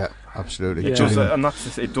childhood. Yeah, absolutely. Yeah. It does, and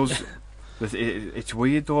that's it. Does. It's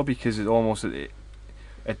weird though, because it almost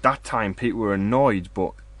at that time people were annoyed,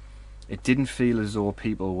 but it didn't feel as though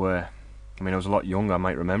people were. I mean, I was a lot younger. I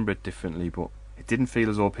might remember it differently, but it didn't feel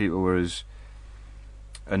as though people were as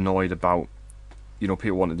annoyed about.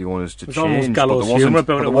 People wanted the owners to change, but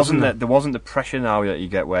there wasn't the pressure now that you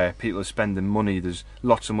get where people are spending money. There's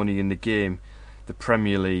lots of money in the game, the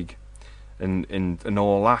Premier League, and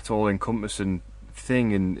all that, all encompassing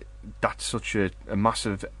thing, and that's such a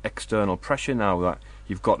massive external pressure now that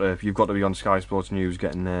you've got to be on Sky Sports News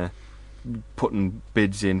getting putting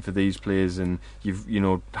bids in for these players, and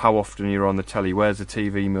how often you're on the telly. Where's the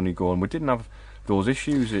TV money going? We didn't have those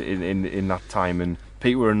issues in that time, and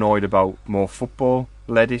people were annoyed about more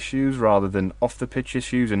football-led issues rather than off-the-pitch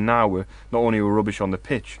issues. And now we're not only rubbish on the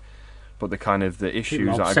pitch, but the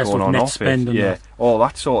issues that are going on off it, all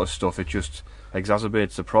that sort of stuff. It just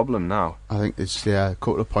exacerbates the problem now. I think it's a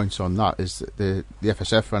couple of points on that. Is that the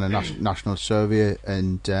FSF ran a national survey,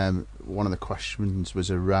 and one of the questions was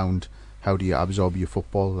around how do you absorb your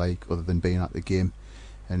football, like other than being at the game,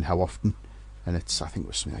 and how often. And I think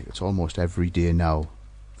it's almost every day now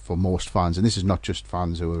for most fans, and this is not just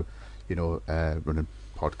fans who are running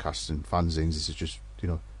podcasts and fanzines. This is just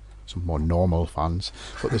some more normal fans,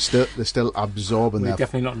 but they're still absorbing. We're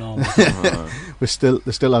definitely not normal. they're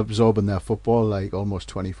still absorbing their football like almost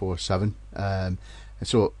 24/7, and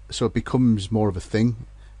so it becomes more of a thing,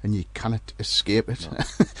 and you cannot escape it,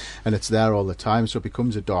 and it's there all the time. So it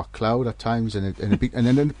becomes a dark cloud at times, and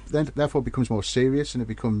then therefore becomes more serious, and it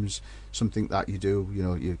becomes something that you do.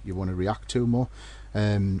 You want to react to more.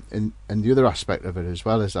 And the other aspect of it as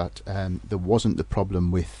well is that there wasn't the problem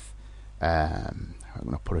with I'm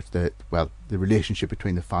going to put it the relationship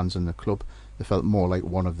between the fans and the club. They felt more like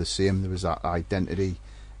one of the same. There was that identity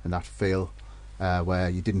and that feel where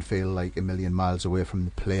you didn't feel like a million miles away from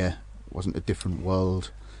the player. It wasn't a different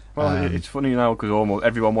world. Well, it's funny now because almost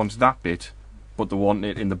everyone wants that bit, but they want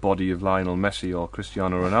it in the body of Lionel Messi or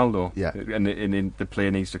Cristiano Ronaldo. Yeah. And the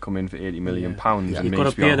player needs to come in for £80 million. Yeah. You've got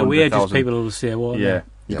to pay the wages, people will say,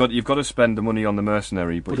 You've got to spend the money on the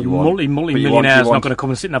mercenary, but a multi-millionaire's not going to come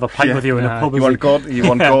and sit and have a pint with you in a pub. You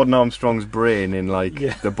want Gordon Armstrong's brain in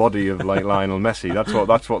the body of Lionel Messi.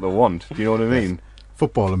 That's what they want. Do you know what I mean?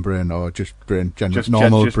 Football and brain, or just brain, just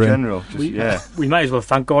normal just brain. General, we might as well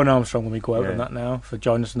thank Gordon Armstrong when we go out on that now for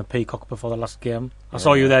joining us in the Peacock before the last game. I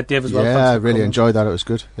saw you there, Dave, as well. Yeah, I really enjoyed that. It was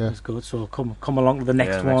good. Yeah, it was good. So come along to the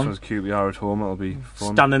next one. Next one's QPR at home. It'll be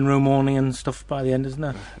fun. Standing room only and stuff by the end, isn't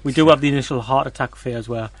it? We do have the initial heart attack phase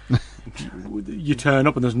where you turn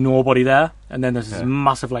up and there's nobody there, and then there's this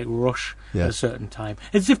massive rush at a certain time.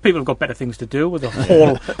 It's as if people have got better things to do with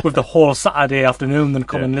the whole Saturday afternoon than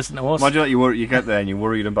come and listen to us. Imagine that you get there and you're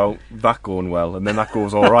worried about that going well, and then that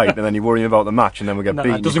goes all right, and then you're worrying about the match, and then we get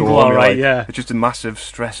beaten. It doesn't go all right. It's just a massive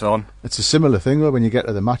stress on. It's a similar thing though when you get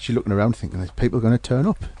to the match, you're looking around thinking, "Is people going to turn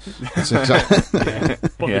up?"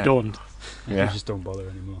 But they don't. You just don't bother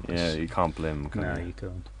anymore. Yeah, you can't blame them. No, you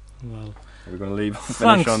can't. Well, are we going to leave?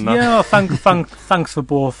 Thanks. On that? Yeah, thanks for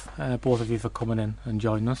both of you for coming in and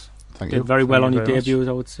joining us. Thank you. Did very well on your debut,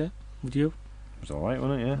 I would say. Would you? It was all right,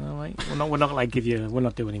 wasn't it? Yeah. All right. We're not we're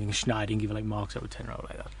not doing anything schneiding, give you marks out of 10 or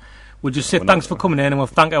like that. We'll just say thanks for coming in, and we'll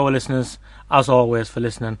thank our listeners as always for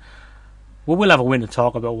listening. We will have a win to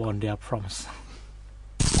talk about one day, I promise.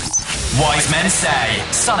 Wise Men Say,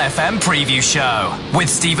 Sun FM Preview Show with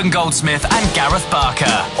Stephen Goldsmith and Gareth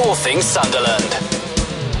Barker. All things Sunderland.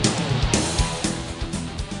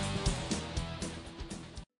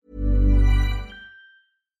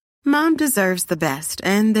 Mom deserves the best,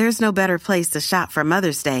 and there's no better place to shop for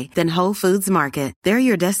Mother's Day than Whole Foods Market. They're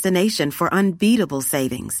your destination for unbeatable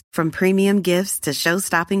savings, from premium gifts to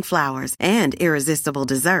show-stopping flowers and irresistible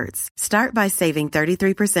desserts. Start by saving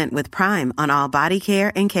 33% with Prime on all body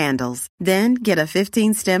care and candles. Then get a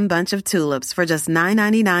 15-stem bunch of tulips for just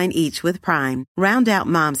 $9.99 each with Prime. Round out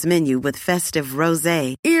Mom's menu with festive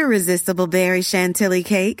rosé, irresistible berry chantilly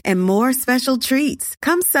cake, and more special treats.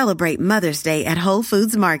 Come celebrate Mother's Day at Whole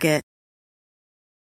Foods Market.